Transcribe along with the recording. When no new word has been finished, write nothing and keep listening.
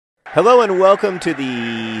Hello and welcome to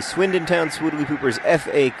the Swindon Town Swoodly Poopers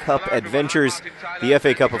FA Cup adventures. The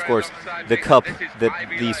FA Cup, of course, the cup that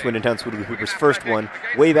the Swindon Town Swoodly Poopers first won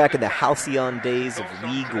way back in the halcyon days of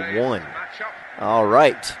League One. All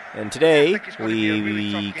right, and today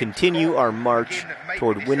we continue our march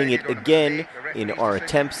toward winning it again in our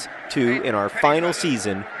attempts to, in our final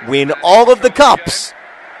season, win all of the cups.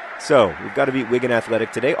 So we've got to beat Wigan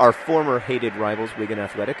Athletic today, our former hated rivals, Wigan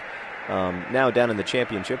Athletic. Now down in the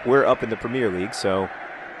Championship. We're up in the Premier League, so,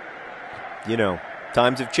 you know,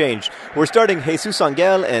 times have changed. We're starting Jesus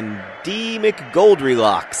Angel and D.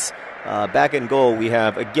 McGoldrylocks. Back in goal, we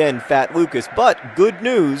have, again, Fat Lucas. But, good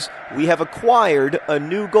news, we have acquired a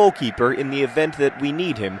new goalkeeper in the event that we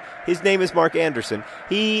need him. His name is Mark Anderson.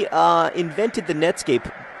 He invented the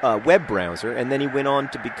Netscape web browser, and then he went on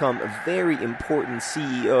to become a very important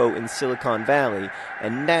CEO in Silicon Valley,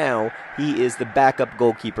 and now he is the backup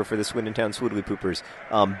goalkeeper for the Swindon Town Swoodly Poopers.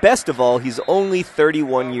 Best of all, he's only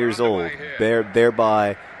 31 years old,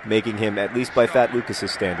 thereby making him, at least by Fat Lucas's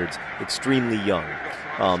standards, extremely young.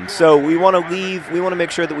 So we want to make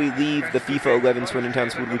sure that we leave the FIFA 11 Swindon Town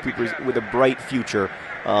Swoodly Poopers with a bright future.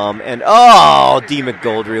 D.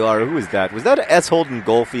 McGoldrylar, who is that? Was that a S. Holden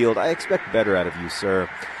Goldfield? I expect better out of you, sir.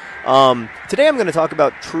 Today I'm going to talk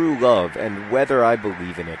about true love and whether I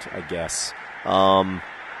believe in it, I guess. I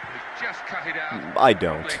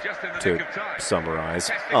don't, to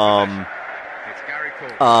summarize.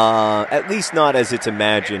 At least not as it's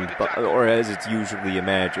imagined, or as it's usually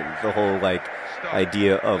imagined. The whole,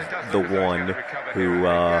 idea of the one who,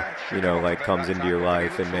 comes into your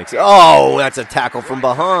life and makes it, oh, that's a tackle from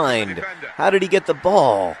behind. How did he get the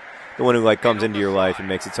ball? The one who, comes into your life and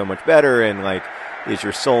makes it so much better and, is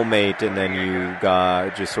your soulmate, and then you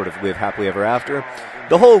just sort of live happily ever after.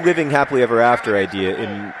 The whole living happily ever after idea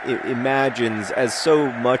imagines, as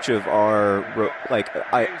so much of our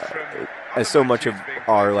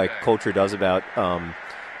culture does about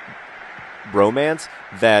romance,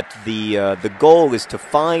 that the goal is to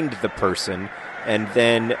find the person and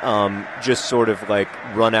then just sort of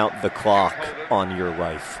run out the clock on your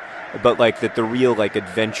life. But that the real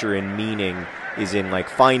adventure and meaning is in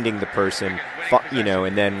finding the person,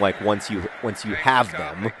 and then once you have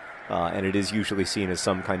them, and it is usually seen as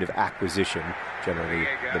some kind of acquisition, generally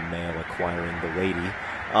the male acquiring the lady,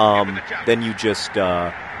 then you just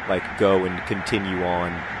go and continue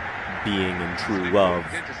on being in true love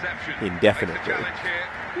indefinitely.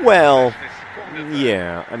 Well,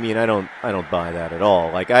 yeah, I mean, I don't buy that at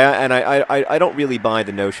all. I don't really buy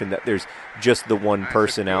the notion that there's just the one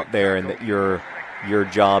person out there and that your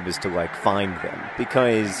job is to find them,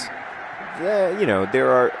 because there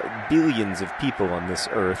are billions of people on this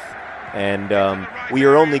earth, and we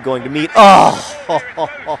are only going to meet.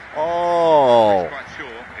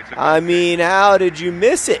 I mean, how did you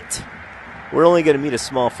miss it? We're only going to meet a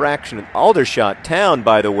small fraction of Aldershot Town,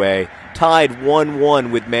 by the way, tied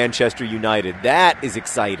 1-1 with Manchester United. That is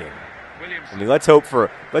exciting. I mean, let's hope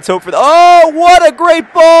for the. Oh, what a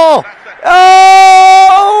great ball!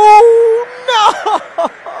 Oh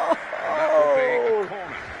no!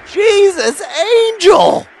 Jesus,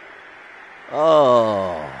 Angel!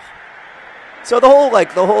 Oh. So the whole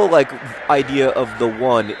idea of the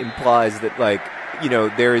one implies that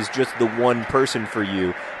there is just the one person for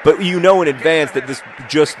you, but you know in advance that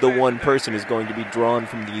just the one person is going to be drawn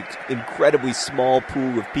from the incredibly small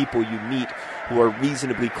pool of people you meet who are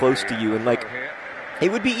reasonably close to you. And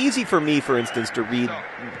it would be easy for me, for instance, to read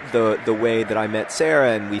the way that I met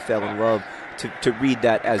Sarah and we fell in love, to read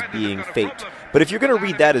that as being fate. But if you're going to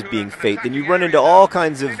read that as being fate, then you run into all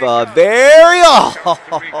kinds of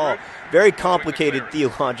very complicated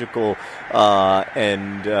theological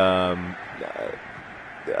and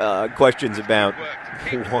questions about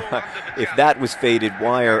if that was fated,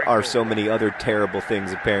 why are so many other terrible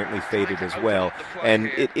things apparently fated as well? And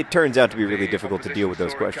it turns out to be really difficult to deal with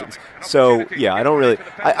those questions. So, yeah,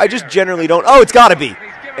 I just generally don't, it's got to be!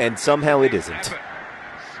 And somehow it isn't.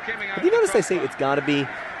 Have you noticed I say it's got to be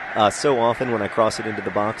so often when I cross it into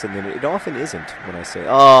the box, and then it often isn't when I say,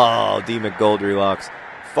 D. McGoldrylocks,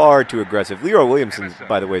 far too aggressive. Leroy Williamson,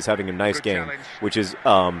 by the way, is having a nice game, which is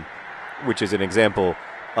an example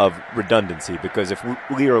of redundancy, because if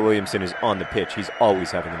Leroy Williamson is on the pitch, he's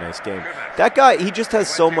always having a nice game. That guy, he just has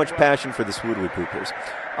so much passion for the Swoodly Poopers.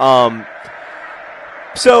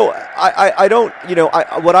 So I don't,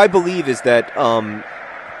 what I believe is that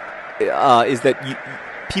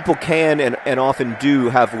people can and often do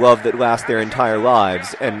have love that lasts their entire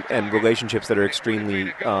lives, and relationships that are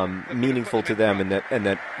extremely meaningful to them, and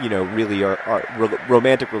that really are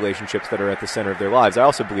romantic relationships that are at the center of their lives. I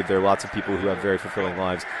also believe there are lots of people who have very fulfilling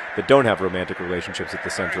lives that don't have romantic relationships at the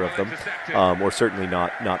center of them, or certainly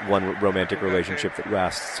not one romantic relationship that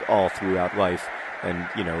lasts all throughout life and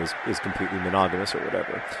is completely monogamous or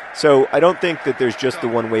whatever. So I don't think that there's just the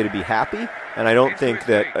one way to be happy, and I don't think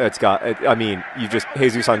that it's got. I mean, you just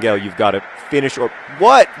Jesus Angel, you've got to finish or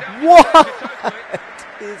what? What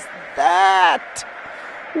is that?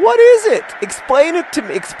 What is it? Explain it to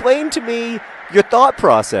me. Explain to me your thought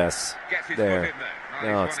process there.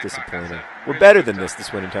 No, it's disappointing. We're better than this, the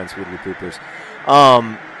Swindon Town Swiddly Poopers.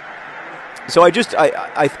 So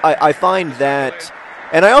I find that.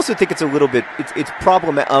 And I also think it's a little bit, it's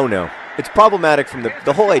problematic. Oh no, it's problematic from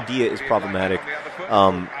the whole idea is problematic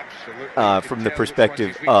from the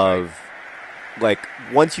perspective of, like,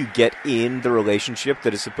 once you get in the relationship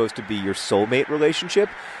that is supposed to be your soulmate relationship,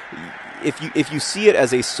 if you see it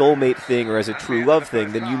as a soulmate thing or as a true love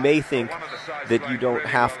thing, then you may think that you don't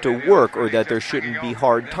have to work, or that there shouldn't be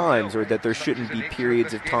hard times, or that there shouldn't be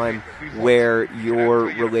periods of time where your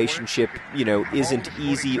relationship, isn't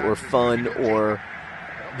easy or fun or.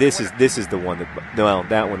 This is the one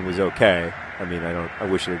that one was okay. I mean, I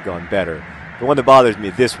wish it had gone better. The one that bothers me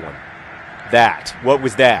is this one. What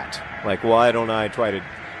was that? Like, why don't I try to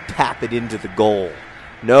tap it into the goal?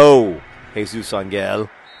 No, Jesus Angel.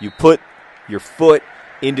 You put your foot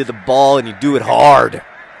into the ball and you do it hard.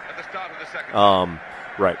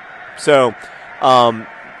 Right. So,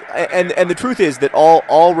 and the truth is that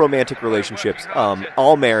all romantic relationships,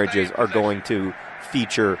 all marriages are going to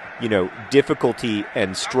feature, difficulty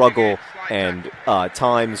and struggle and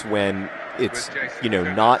times when it's,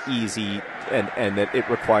 not easy and that it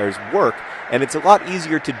requires work. And it's a lot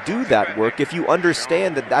easier to do that work if you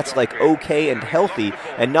understand that that's, like, okay and healthy,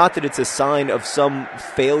 and not that it's a sign of some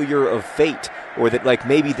failure of fate, or that, like,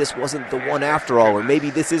 maybe this wasn't the one after all, or maybe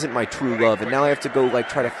this isn't my true love, and now I have to go, like,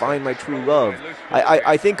 try to find my true love.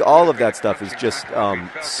 I think all of that stuff is just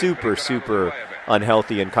super, super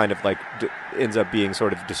unhealthy, and kind of, like, ends up being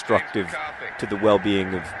sort of destructive to the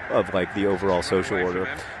well-being of like the overall social order.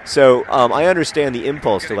 So I understand the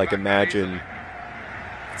impulse to, like, imagine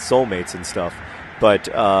soulmates and stuff, but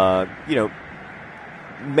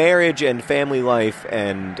marriage and family life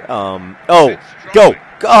and go,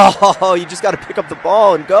 you just got to pick up the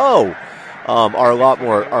ball and go. Are a lot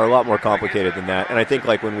more complicated than that, and I think,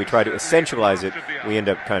 like, when we try to essentialize it, we end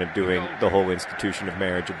up kind of doing the whole institution of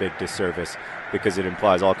marriage a big disservice, because it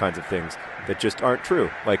implies all kinds of things that just aren't true.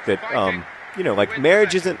 Like that, like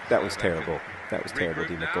marriage isn't. That was terrible. That was terrible,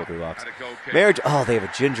 D. McGoldrocks. Marriage. Oh, they have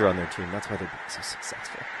a ginger on their team. That's why they're being so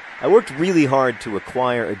successful. I worked really hard to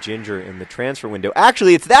acquire a ginger in the transfer window.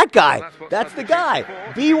 Actually, it's that guy. That's the guy.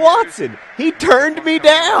 B. Watson. He turned me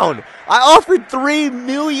down. I offered $3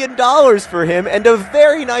 million for him and a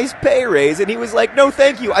very nice pay raise, and he was like, no,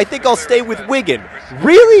 thank you. I think I'll stay with Wigan.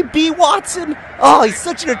 Really, B. Watson? Oh, he's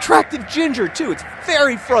such an attractive ginger, too. It's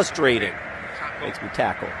very frustrating. Makes me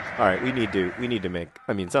tackle. All right, we need to make,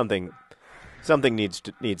 I mean, something needs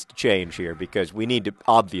to change here, because we need to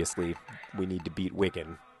beat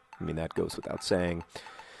Wigan. I mean, that goes without saying.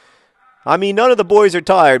 I mean, none of the boys are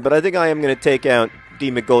tired, but I think I am going to take out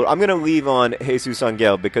D. McGold. I'm going to leave on Jesus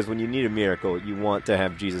Angel, because when you need a miracle, you want to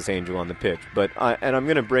have Jesus Angel on the pitch. But I'm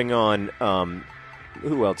going to bring on,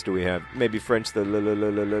 who else do we have? Maybe French the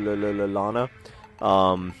Lana.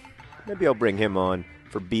 Maybe I'll bring him on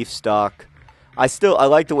for beef stock. I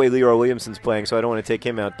like the way Leroy Williamson's playing, so I don't want to take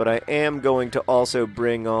him out. But I am going to also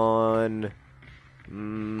bring on.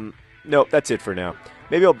 No, that's it for now.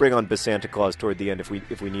 Maybe I'll bring on Santa Claus toward the end if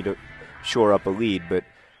we need to shore up a lead. But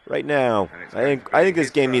right now, I think this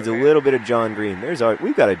game needs a little bit of John Green.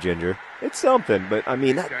 We've got a ginger. It's something, but I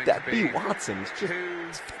mean that B. Watson is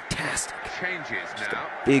it's fantastic. Just a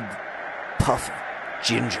big puff of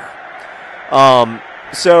ginger.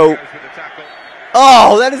 So.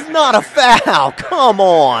 Oh, that is not a foul. Come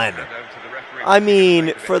on. I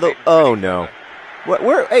mean, oh no.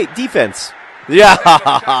 Hey, defense.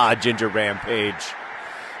 Yeah, Ginger Rampage.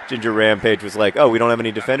 Ginger Rampage was like, oh, we don't have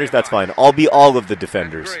any defenders? That's fine. I'll be all of the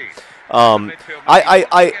defenders.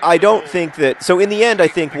 I don't think that. So in the end, I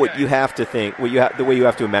think what you have to think, the way you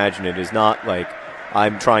have to imagine it is not like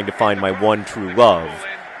I'm trying to find my one true love,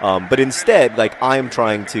 but instead, like, I'm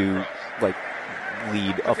trying to, like,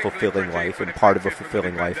 lead a fulfilling life, and part of a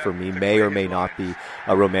fulfilling life for me may or may not be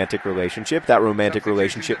a romantic relationship. That romantic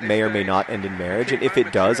relationship may or may not end in marriage, and if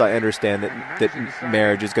it does, I understand that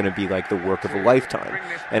marriage is going to be like the work of a lifetime,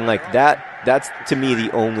 and like that's to me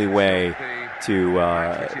the only way to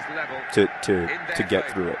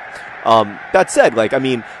get through it. That said, like, I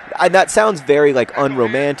mean, that sounds very like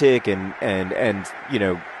unromantic and you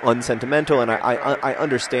know, unsentimental, and I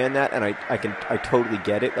understand that, and I totally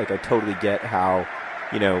get it. Like, I totally get how,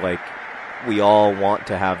 you know, like, we all want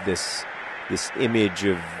to have this image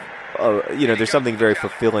of, you know, there's something very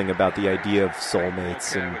fulfilling about the idea of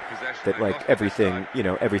soulmates, and that, like,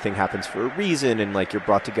 everything happens for a reason, and, like, you're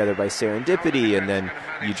brought together by serendipity, and then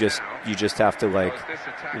you just have to, like,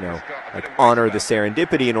 you know, like, honor the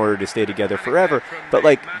serendipity in order to stay together forever. But,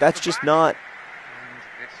 like, that's just not,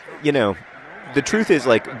 you know, the truth is,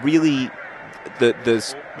 like, really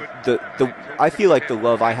the I feel like the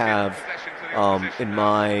love I have in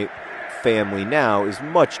my family now is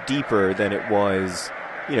much deeper than it was,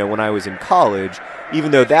 you know, when I was in college,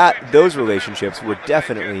 even though those relationships were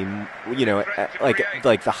definitely, you know,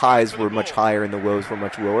 like the highs were much higher and the lows were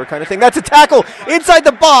much lower, kind of thing. That's a tackle inside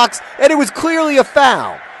the box, and it was clearly a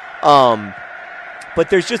foul.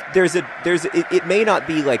 But it may not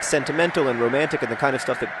be like sentimental and romantic and the kind of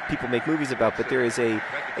stuff that people make movies about, but there is a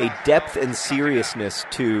depth and seriousness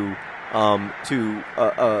to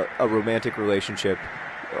a romantic relationship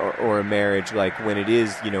or a marriage, like when it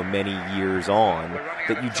is, you know, many years on,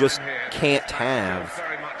 that you just can't have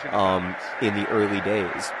in the early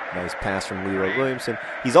days. Nice pass from Leroy Williamson.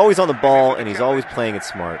 He's always on the ball and he's always playing it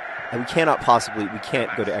smart. And we can't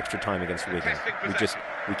go to extra time against Wigan.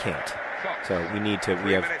 We can't. So we need to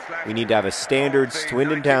have a standard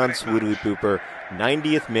Swindon Town Swoodly Pooper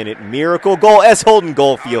 90th minute miracle goal. S. Holden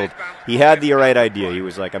Goldfield. He had the right idea. He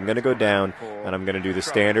was like, I'm going to go down and I'm going to do the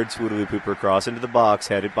standard Swoodly Pooper cross into the box,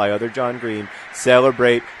 headed by other John Green,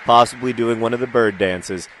 celebrate, possibly doing one of the bird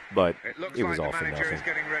dances, but it was all for nothing.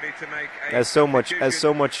 As so much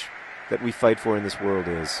that we fight for in this world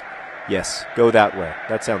is, yes, go that way.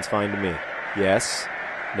 That sounds fine to me. Yes.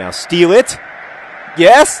 Now steal it.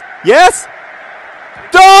 Yes. Yes.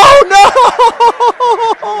 Oh,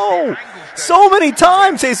 no! So many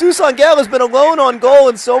times Jesus Angel has been alone on goal,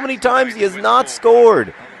 and so many times he has not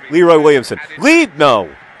scored. Leroy Williamson. Lead?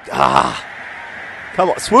 No. Come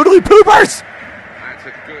on. Swoodly Poopers! That's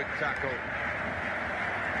a good tackle.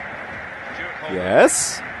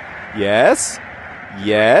 Yes. Yes.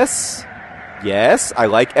 Yes. Yes. I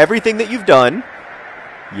like everything that you've done.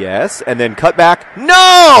 Yes. And then cut back.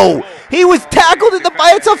 No! He was tackled at the...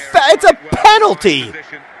 It's a penalty!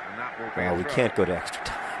 Well, we can't go to extra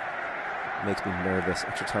time. It makes me nervous.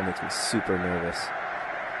 Extra time makes me super nervous.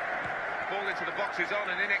 Ball into the box is on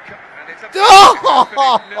and in it comes.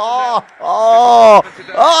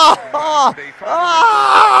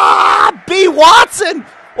 B. Watson!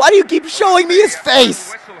 Why do you keep showing me his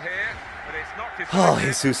face? Oh,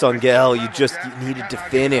 Jesus Angel, you needed to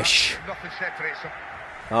finish.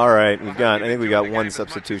 All right, I think we got one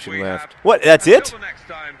substitution left. What, that's it?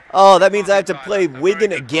 Oh, that means I have to play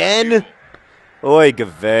Wigan again? Oy,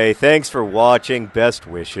 Gavay, thanks for watching. Best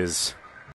wishes.